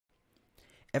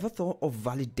Ever thought of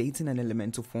validating an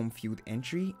Elementor form field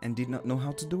entry and did not know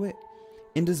how to do it?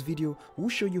 In this video, we'll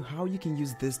show you how you can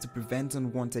use this to prevent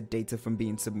unwanted data from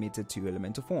being submitted to your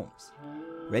Elementor forms.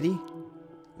 Ready?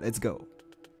 Let's go.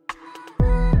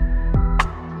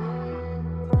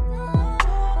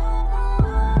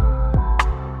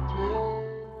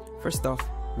 First off,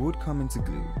 we would come into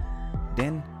Gloo.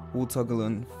 Then we'll toggle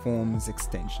on Forms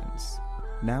Extensions.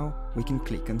 Now we can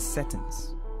click on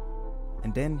Settings.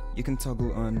 And then you can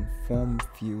toggle on Form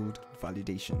Field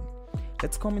Validation.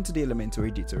 Let's come into the Elementor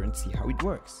editor and see how it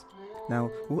works.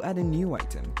 Now we'll add a new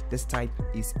item. This type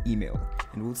is email,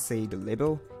 and we'll say the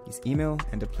label is email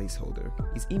and the placeholder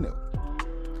is email.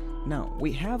 Now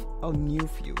we have a new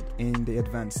field in the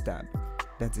Advanced tab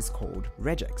that is called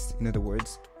regex, in other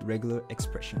words, regular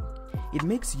expression. It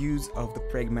makes use of the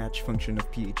preg-match function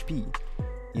of PHP.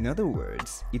 In other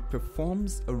words, it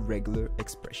performs a regular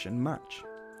expression match.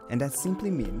 And that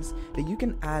simply means that you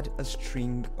can add a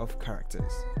string of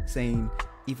characters, saying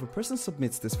if a person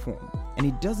submits this form and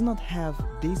it does not have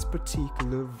this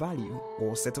particular value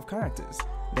or set of characters,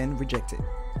 then reject it.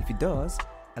 If it does,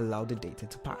 allow the data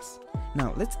to pass.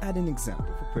 Now let's add an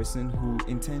example of a person who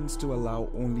intends to allow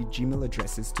only Gmail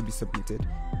addresses to be submitted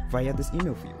via this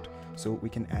email field. So we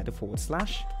can add a /, we'll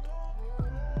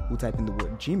type in the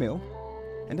word Gmail,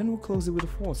 and then we'll close it with a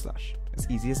 /. As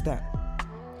easy as that.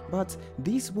 But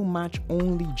this will match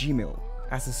only Gmail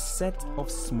as a set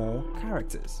of small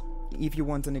characters. If you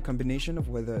want any combination of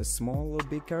whether small or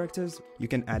big characters, you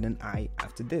can add an I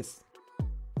after this.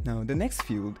 Now the next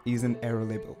field is an error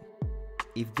label.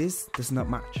 If this does not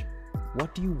match,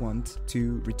 what do you want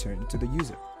to return to the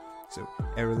user? So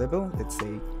error label, let's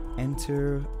say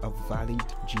enter a valid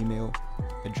Gmail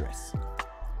address.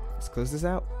 Let's close this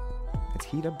out. Let's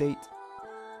hit update.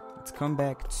 Let's come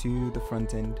back to the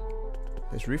front end.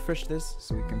 Let's refresh this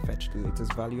so we can fetch the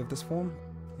latest value of this form.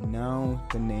 And now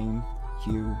the name,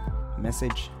 hue,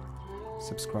 message,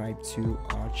 subscribe to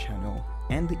our channel,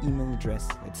 and the email address,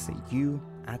 let's say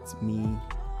you@me.com.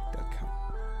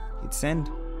 Hit send,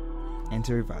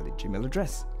 enter a valid Gmail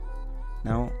address.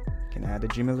 Now you can add a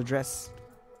Gmail address,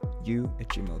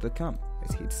 you@gmail.com.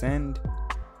 Let's hit send.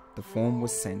 The form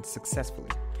was sent successfully.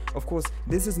 Of course,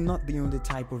 this is not the only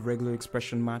type of regular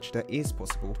expression match that is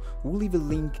possible. We'll leave a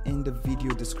link in the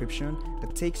video description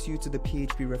that takes you to the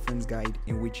PHP reference guide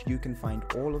in which you can find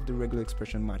all of the regular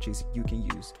expression matches you can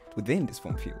use within this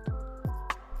form field.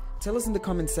 Tell us in the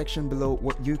comment section below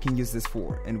what you can use this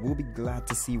for, and we'll be glad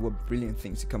to see what brilliant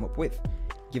things you come up with.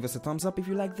 Give us a thumbs up if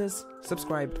you like this,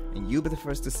 subscribe, and you'll be the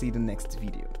first to see the next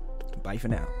video. Bye for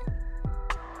now.